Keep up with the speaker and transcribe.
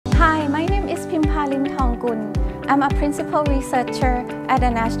Pimpa Limthongkul. I'm a principal researcher at the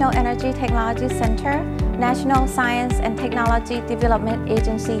National Energy Technology Center, National Science and Technology Development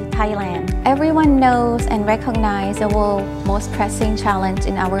Agency, Thailand. Everyone knows and recognizes the world's most pressing challenge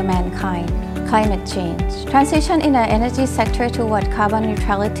in our mankind, climate change. Transition in the energy sector toward carbon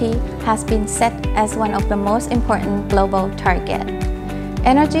neutrality has been set as one of the most important global targets.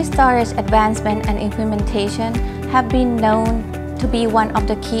 Energy storage advancement and implementation have been known to be one of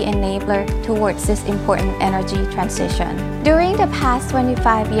the key enablers towards this important energy transition. During the past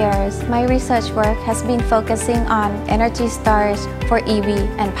 25 years, my research work has been focusing on energy storage for EV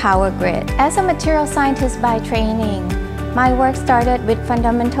and power grid. As a material scientist by training, my work started with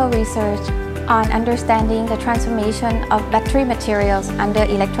fundamental research on understanding the transformation of battery materials under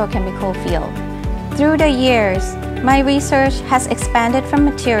electrochemical field. Through the years, my research has expanded from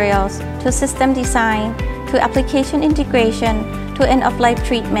materials to system design, to application integration, to end-of-life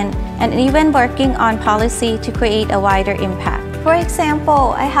treatment, and even working on policy to create a wider impact. For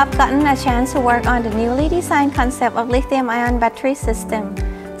example, I have gotten a chance to work on the newly designed concept of lithium-ion battery system,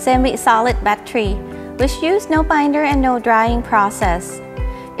 semi-solid battery, which use no binder and no drying process.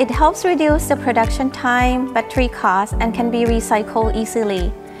 It helps reduce the production time, battery cost, and can be recycled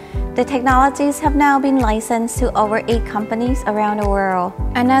easily. The technologies have now been licensed to over 8 companies around the world.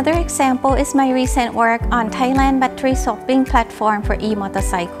 Another example is my recent work on Thailand battery swapping platform for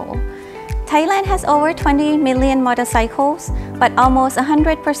e-motorcycle. Thailand has over 20 million motorcycles, but almost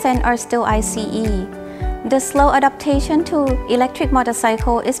 100% are still ICE. The slow adaptation to electric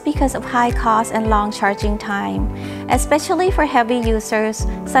motorcycle is because of high cost and long charging time, especially for heavy users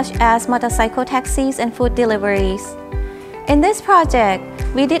such as motorcycle taxis and food deliveries. In this project,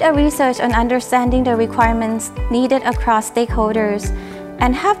 we did a research on understanding the requirements needed across stakeholders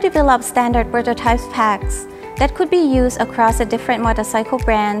and have developed standard prototype packs that could be used across the different motorcycle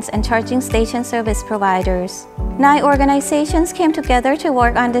brands and charging station service providers. 9 organizations came together to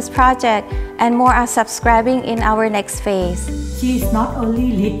work on this project, and more are subscribing in our next phase. She is not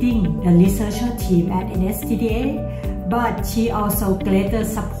only leading the researcher team at NSTDA, but she also greatly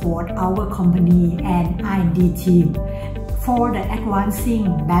supports our company and R&D team for the advancing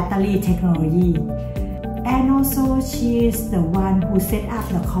battery technology. And also she is the one who set up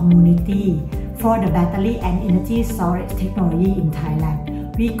the community for the battery and energy storage technology in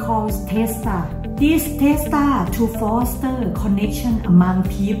Thailand. We call TESTA. This TESTA to foster connection among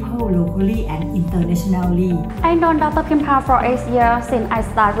people locally and internationally. I know Dr. Pimpa for 8 years since I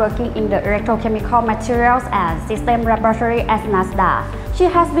started working in the electrochemical materials and system laboratory at NASDA. She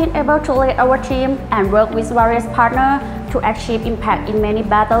has been able to lead our team and work with various partners to achieve impact in many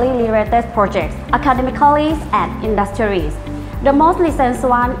battery-related projects, academically and industries. The most recent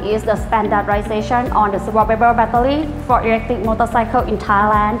one is the standardization on the swappable battery for electric motorcycle in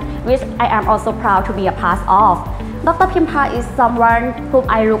Thailand, which I am also proud to be a part of. Dr. Pimpa is someone whom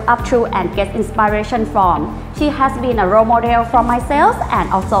I look up to and get inspiration from. She has been a role model for myself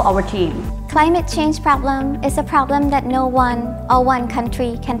and also our team. Climate change problem is a problem that no one or one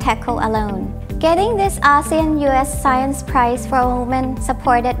country can tackle alone. Getting this ASEAN-U.S. Science Prize for Women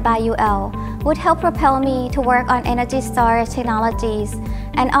supported by UL would help propel me to work on energy storage technologies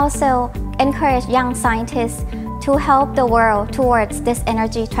and also encourage young scientists to help the world towards this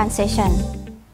energy transition.